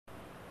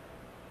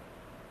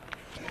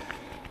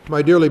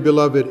My dearly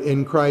beloved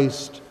in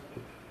Christ,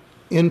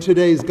 in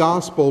today's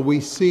gospel we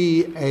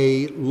see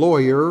a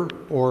lawyer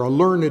or a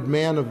learned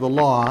man of the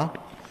law,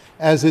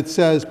 as it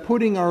says,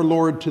 putting our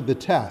Lord to the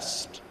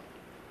test.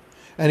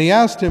 And he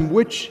asked him,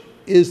 which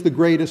is the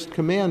greatest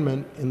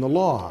commandment in the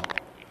law?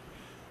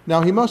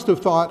 Now he must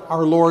have thought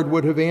our Lord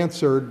would have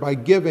answered by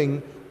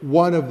giving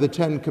one of the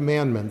 10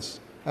 commandments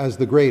as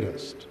the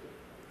greatest.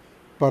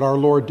 But our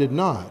Lord did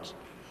not.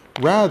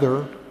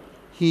 Rather,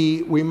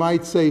 we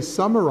might say,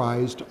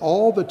 summarized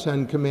all the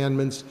 10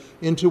 commandments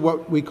into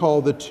what we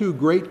call the 2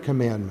 great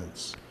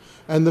commandments.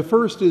 And the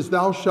first is,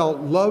 thou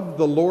shalt love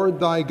the Lord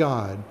thy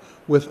God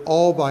with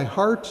all thy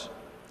heart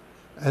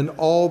and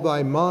all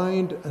thy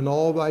mind and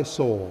all thy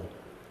soul.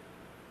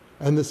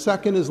 And the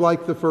second is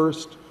like the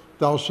first,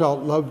 thou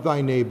shalt love thy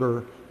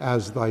neighbor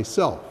as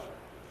thyself.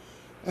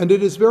 And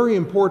it is very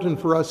important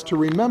for us to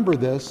remember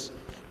this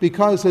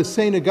because, as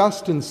St.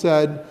 Augustine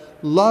said,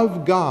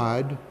 love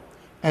God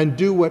and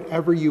do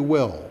whatever you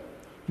will.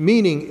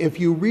 Meaning, if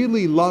you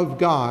really love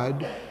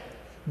God,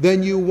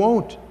 then you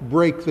won't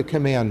break the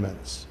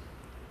commandments.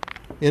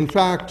 In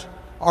fact,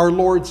 our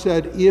Lord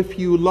said, if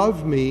you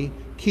love me,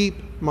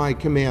 keep my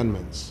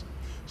commandments.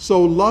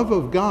 So love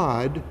of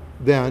God,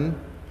 then,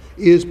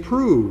 is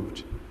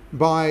proved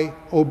by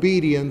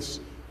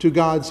obedience to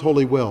God's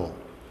holy will.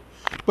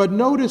 But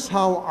notice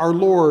how our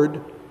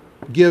Lord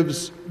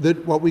gives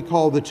what we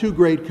call the 2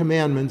 great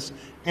commandments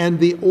and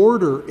the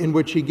order in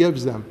which he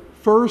gives them.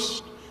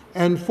 First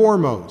and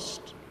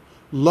foremost,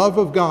 love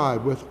of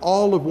God with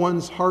all of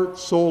one's heart,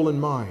 soul,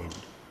 and mind.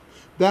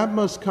 That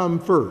must come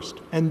first,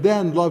 and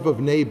then love of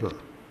neighbor.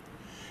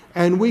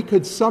 And we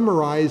could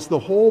summarize the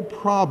whole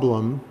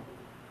problem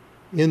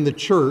in the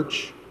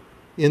church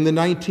in the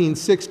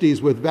 1960s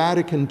with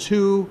Vatican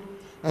II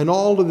and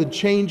all of the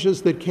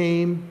changes that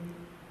came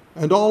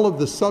and all of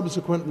the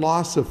subsequent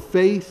loss of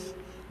faith,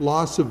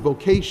 loss of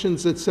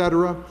vocations,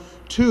 etc.,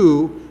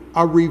 to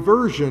a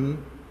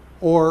reversion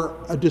or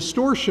a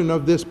distortion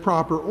of this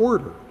proper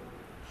order.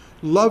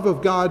 Love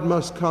of God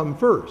must come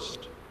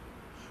first.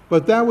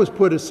 But that was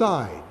put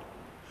aside.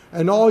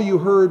 And all you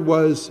heard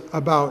was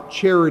about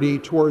charity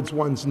towards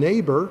one's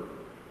neighbor,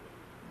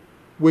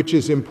 which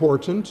is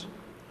important.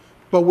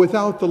 But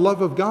without the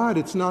love of God,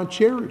 it's not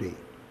charity.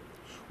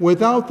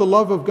 Without the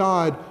love of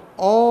God,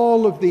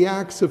 all of the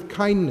acts of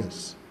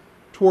kindness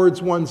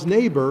towards one's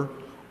neighbor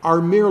are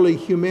merely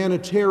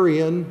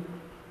humanitarian,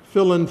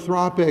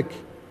 philanthropic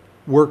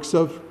works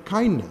of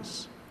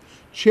kindness.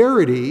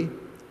 Charity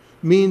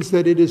means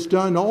that it is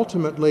done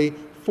ultimately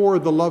for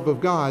the love of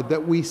God,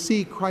 that we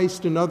see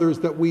Christ in others,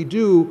 that we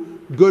do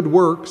good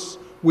works,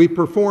 we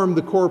perform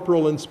the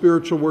corporal and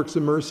spiritual works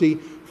of mercy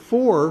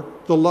for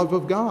the love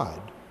of God.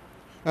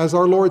 As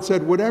our Lord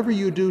said, whatever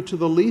you do to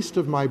the least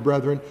of my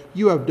brethren,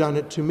 you have done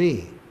it to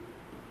me.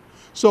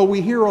 So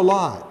we hear a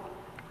lot,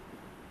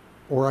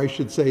 or I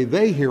should say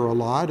they hear a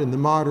lot in the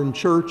modern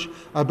church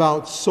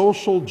about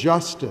social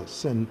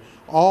justice and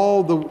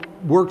all the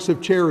works of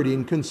charity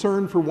and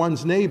concern for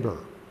one's neighbor,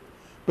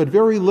 but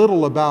very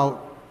little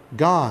about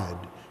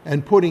God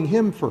and putting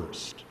him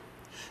first.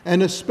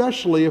 And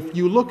especially if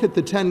you look at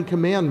the 10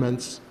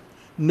 commandments,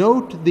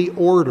 note the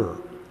order,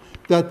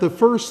 that the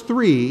first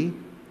 3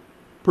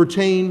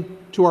 pertain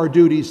to our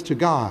duties to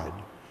God.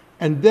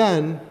 And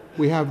then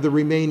we have the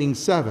remaining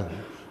 7,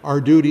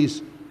 our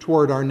duties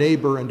toward our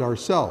neighbor and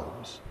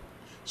ourselves.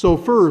 So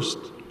first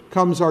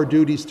comes our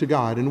duties to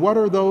God. And what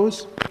are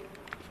those?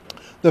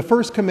 The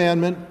first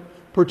commandment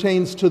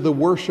pertains to the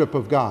worship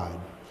of God,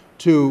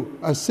 to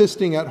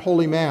assisting at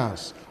Holy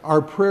Mass,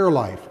 our prayer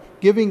life,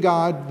 giving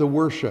God the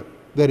worship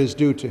that is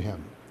due to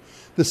him.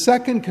 The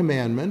second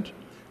commandment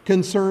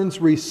concerns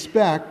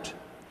respect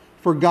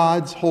for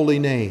God's holy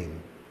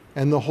name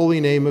and the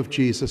holy name of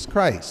Jesus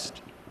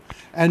Christ.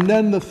 And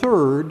then the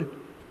third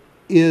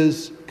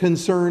is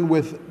concerned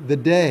with the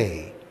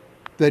day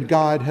that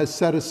God has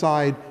set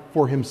aside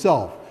for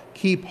himself.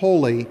 Keep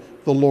holy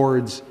the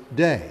Lord's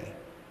day.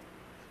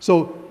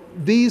 So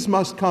these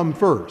must come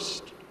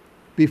first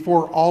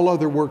before all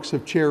other works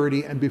of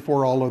charity and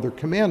before all other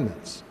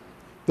commandments,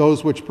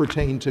 those which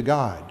pertain to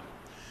God.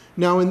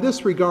 Now, in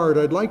this regard,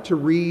 I'd like to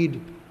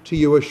read to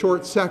you a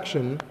short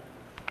section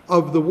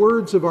of the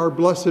words of our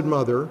Blessed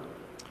Mother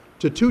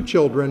to 2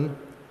 children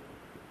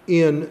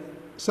in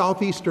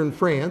southeastern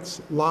France,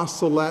 La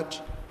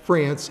Salette,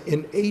 France,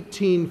 in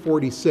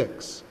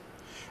 1846.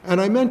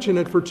 And I mention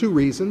it for 2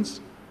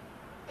 reasons,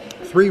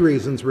 3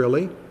 reasons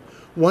really.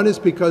 One is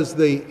because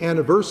the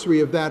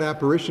anniversary of that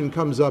apparition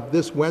comes up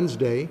this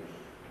Wednesday,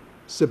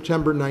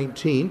 September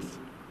 19th.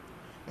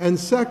 And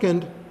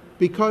second,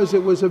 because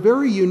it was a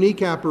very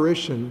unique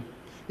apparition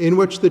in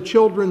which the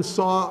children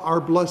saw our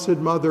Blessed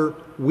Mother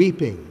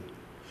weeping.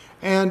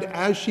 And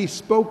as she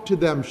spoke to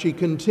them, she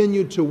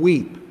continued to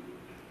weep.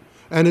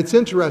 And it's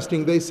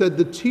interesting, they said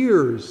the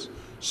tears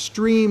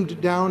streamed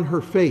down her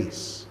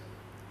face.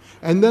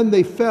 And then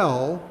they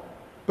fell,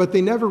 but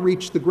they never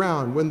reached the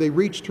ground. When they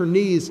reached her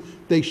knees,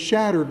 they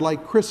shattered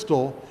like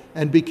crystal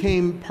and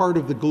became part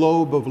of the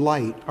globe of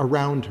light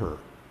around her.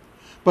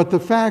 But the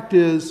fact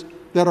is,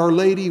 that Our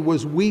Lady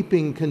was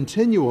weeping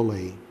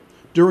continually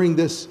during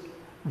this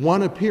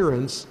one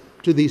appearance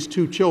to these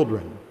two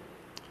children.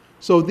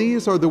 So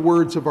these are the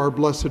words of our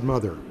Blessed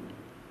Mother.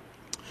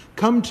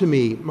 "Come to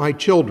me, my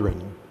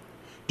children.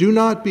 Do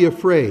not be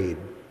afraid.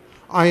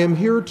 I am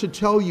here to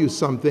tell you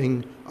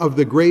something of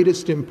the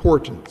greatest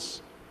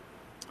importance.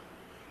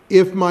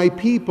 If my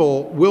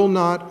people will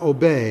not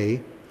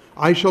obey,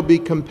 I shall be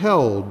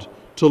compelled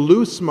to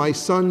loose my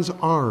son's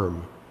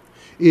arm.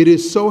 It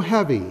is so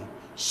heavy,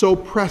 so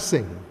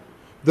pressing,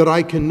 that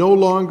I can no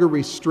longer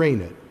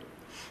restrain it.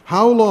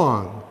 How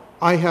long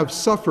I have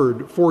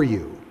suffered for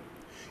you.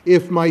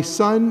 If my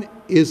son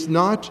is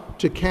not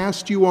to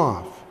cast you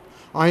off,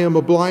 I am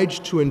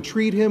obliged to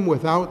entreat him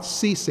without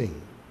ceasing.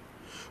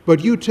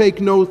 But you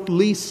take no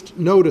least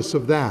notice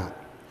of that.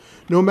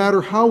 No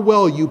matter how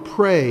well you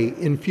pray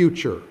in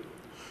future,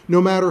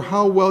 no matter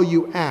how well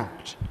you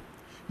act,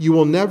 you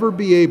will never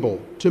be able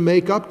to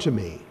make up to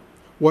me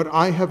what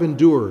I have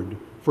endured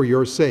for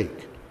your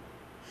sake.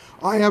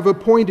 I have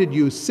appointed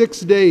you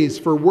 6 days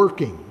for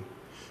working.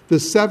 The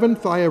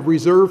 7th I have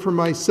reserved for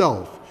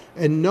myself,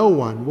 and no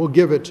one will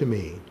give it to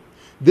me.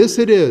 This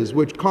it is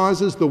which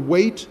causes the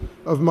weight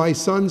of my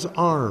son's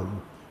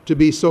arm to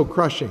be so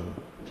crushing.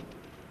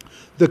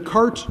 The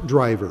cart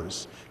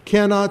drivers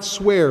cannot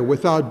swear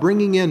without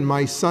bringing in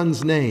my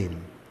son's name.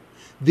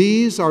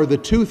 These are the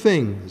 2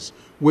 things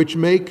which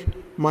make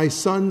my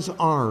son's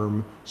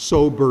arm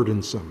so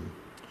burdensome."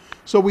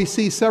 So we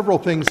see several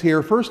things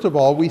here. First of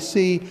all, we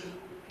see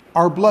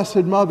our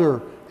Blessed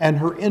Mother and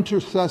her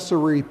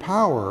intercessory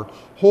power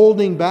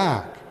holding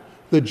back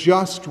the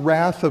just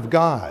wrath of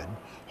God,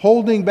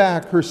 holding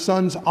back her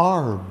son's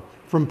arm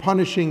from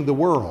punishing the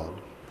world.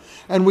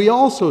 And we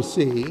also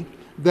see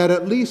that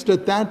at least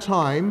at that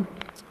time,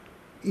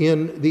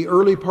 in the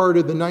early part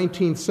of the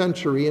 19th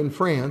century in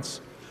France,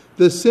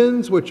 the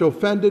sins which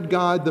offended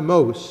God the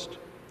most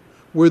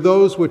were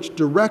those which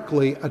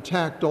directly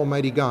attacked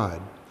Almighty God.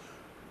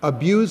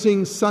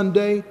 Abusing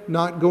Sunday,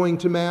 not going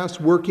to Mass,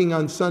 working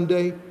on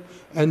Sunday,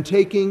 and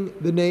taking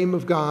the name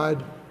of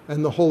God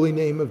and the holy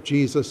name of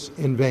Jesus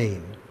in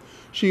vain.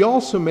 She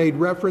also made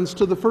reference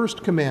to the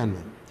first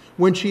commandment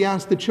when she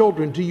asked the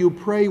children, "Do you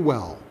pray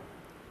well?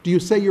 Do you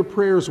say your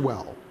prayers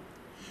well?"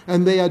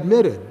 And they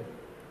admitted,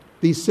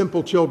 these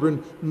simple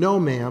children, "No,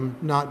 ma'am,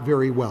 not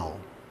very well."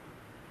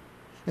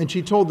 And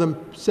she told them,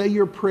 "Say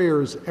your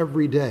prayers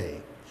every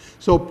day."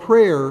 So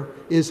prayer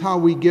is how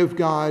we give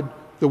God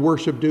the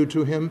worship due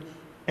to him,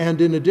 and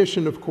in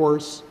addition, of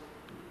course,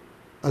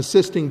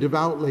 assisting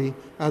devoutly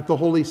at the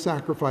holy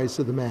sacrifice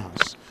of the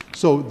Mass.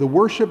 So the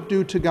worship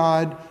due to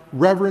God,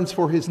 reverence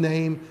for his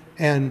name,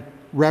 and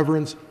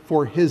reverence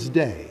for his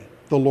day,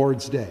 the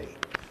Lord's Day.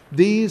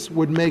 These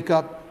would make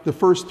up the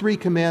first 3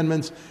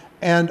 commandments,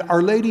 and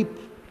Our Lady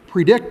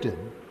predicted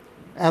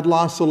at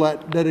La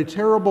Salette that a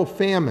terrible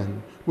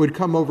famine would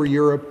come over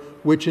Europe,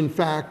 which in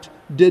fact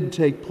did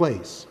take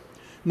place.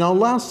 Now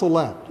La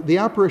Salette, the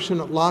apparition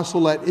at La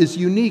Salette, is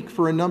unique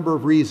for a number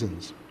of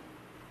reasons.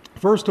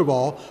 First of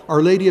all,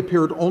 Our Lady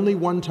appeared only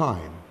one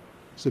time,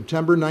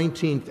 September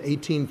 19th,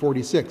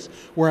 1846,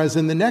 whereas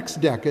in the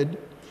next decade,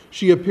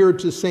 she appeared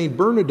to Saint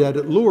Bernadette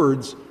at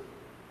Lourdes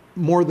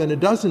more than a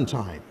dozen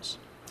times.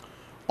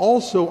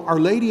 Also, Our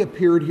Lady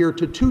appeared here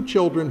to 2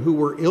 children who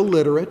were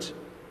illiterate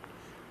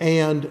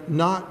and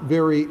not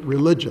very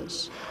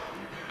religious.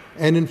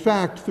 And in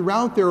fact,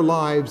 throughout their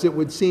lives, it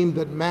would seem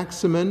that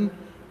Maximin,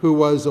 who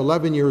was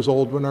 11 years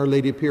old when Our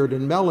Lady appeared,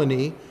 and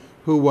Melanie,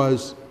 who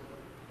was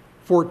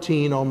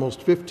 14,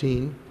 almost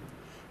 15,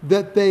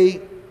 that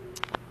they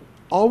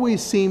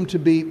always seemed to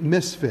be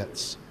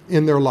misfits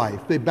in their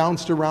life. They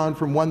bounced around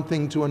from one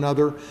thing to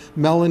another.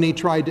 Melanie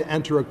tried to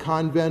enter a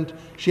convent.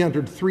 She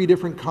entered 3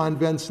 different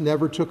convents,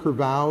 never took her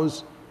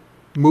vows,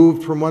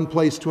 moved from one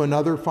place to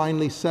another,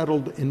 finally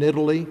settled in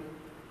Italy.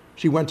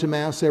 She went to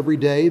Mass every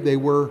day. They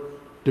were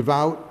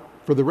devout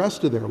for the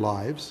rest of their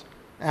lives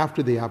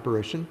after the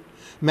apparition.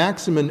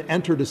 Maximin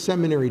entered a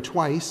seminary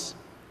twice,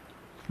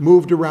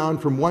 moved around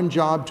from one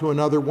job to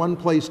another, one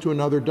place to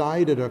another,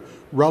 died at a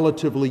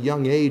relatively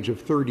young age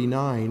of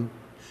 39.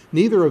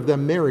 Neither of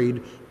them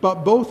married,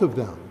 but both of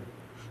them,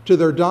 to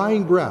their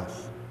dying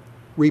breath,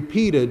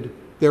 repeated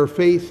their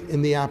faith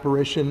in the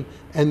apparition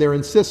and their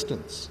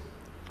insistence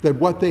that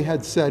what they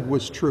had said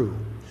was true.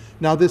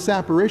 Now, this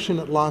apparition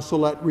at La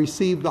Salette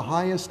received the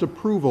highest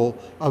approval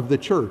of the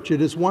Church.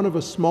 It is one of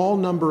a small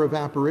number of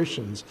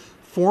apparitions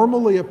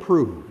formally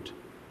approved.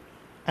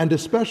 And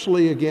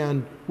especially,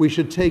 again, we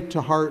should take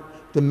to heart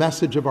the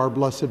message of our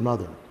Blessed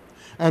Mother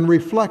and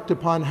reflect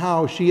upon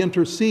how she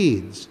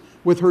intercedes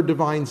with her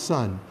Divine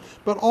Son,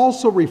 but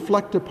also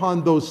reflect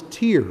upon those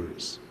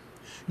tears.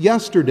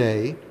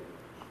 Yesterday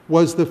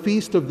was the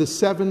feast of the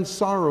 7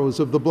 sorrows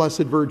of the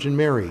Blessed Virgin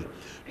Mary.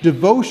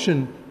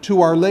 Devotion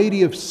to Our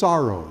Lady of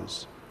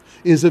Sorrows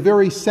is a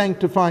very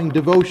sanctifying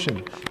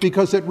devotion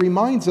because it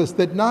reminds us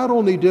that not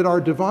only did our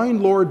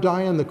divine Lord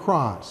die on the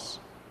cross,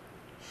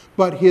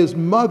 but his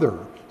mother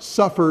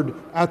suffered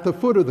at the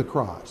foot of the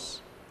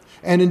cross,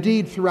 and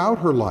indeed throughout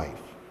her life.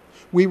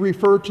 We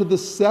refer to the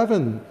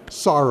 7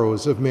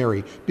 sorrows of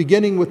Mary,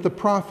 beginning with the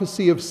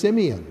prophecy of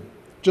Simeon,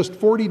 just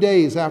 40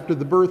 days after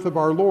the birth of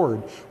our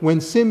Lord,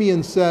 when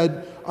Simeon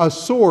said, "A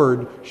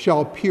sword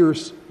shall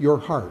pierce your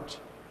heart,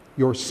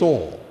 your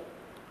soul."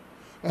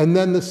 And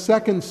then the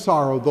 2nd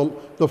sorrow,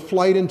 the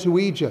flight into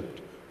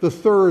Egypt. The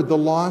 3rd, the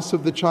loss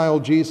of the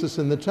child Jesus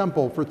in the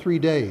temple for 3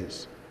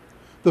 days.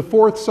 The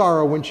 4th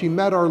sorrow, when she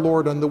met our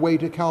Lord on the way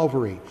to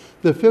Calvary.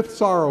 The 5th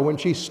sorrow, when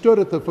she stood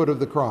at the foot of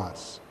the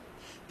cross.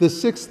 The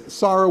 6th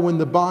sorrow, when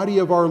the body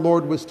of our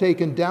Lord was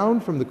taken down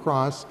from the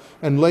cross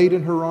and laid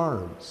in her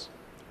arms.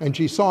 And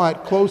she saw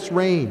at close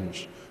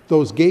range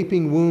those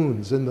gaping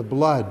wounds and the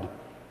blood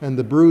and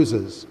the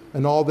bruises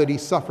and all that he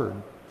suffered.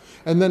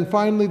 And then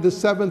finally the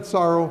 7th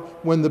sorrow,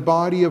 when the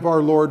body of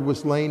our Lord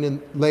was laid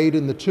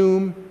in the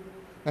tomb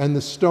and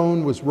the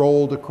stone was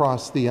rolled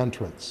across the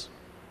entrance.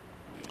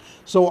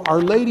 So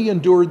Our Lady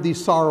endured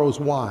these sorrows.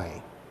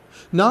 Why?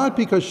 Not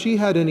because she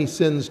had any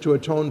sins to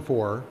atone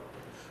for,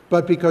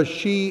 but because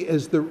she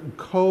is the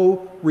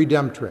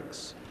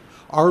co-redemptrix.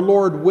 Our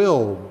Lord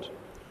willed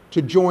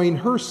to join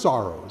her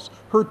sorrows,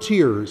 her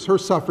tears, her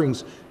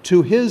sufferings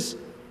to his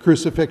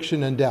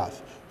crucifixion and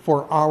death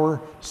for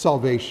our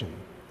salvation.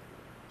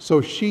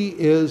 So she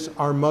is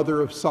our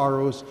mother of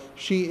sorrows.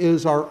 She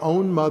is our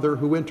own mother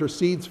who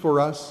intercedes for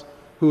us,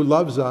 who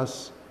loves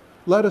us.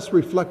 Let us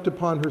reflect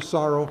upon her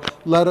sorrow.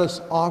 Let us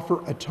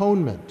offer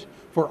atonement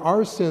for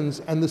our sins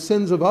and the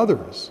sins of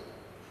others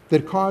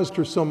that caused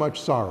her so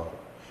much sorrow,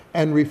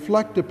 and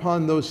reflect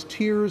upon those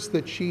tears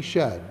that she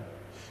shed.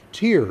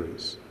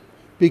 Tears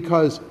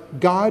because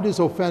God is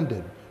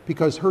offended,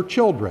 because her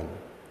children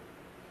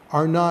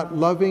are not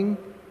loving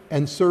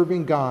and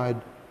serving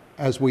God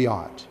as we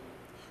ought.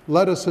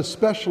 Let us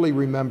especially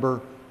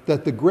remember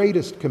that the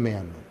greatest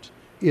commandment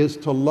is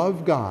to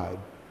love God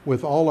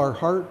with all our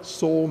heart,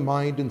 soul,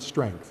 mind, and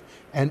strength.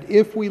 And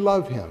if we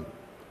love him,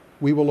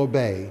 we will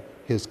obey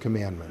his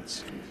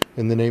commandments.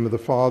 In the name of the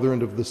Father,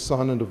 and of the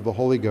Son, and of the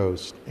Holy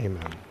Ghost,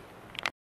 amen.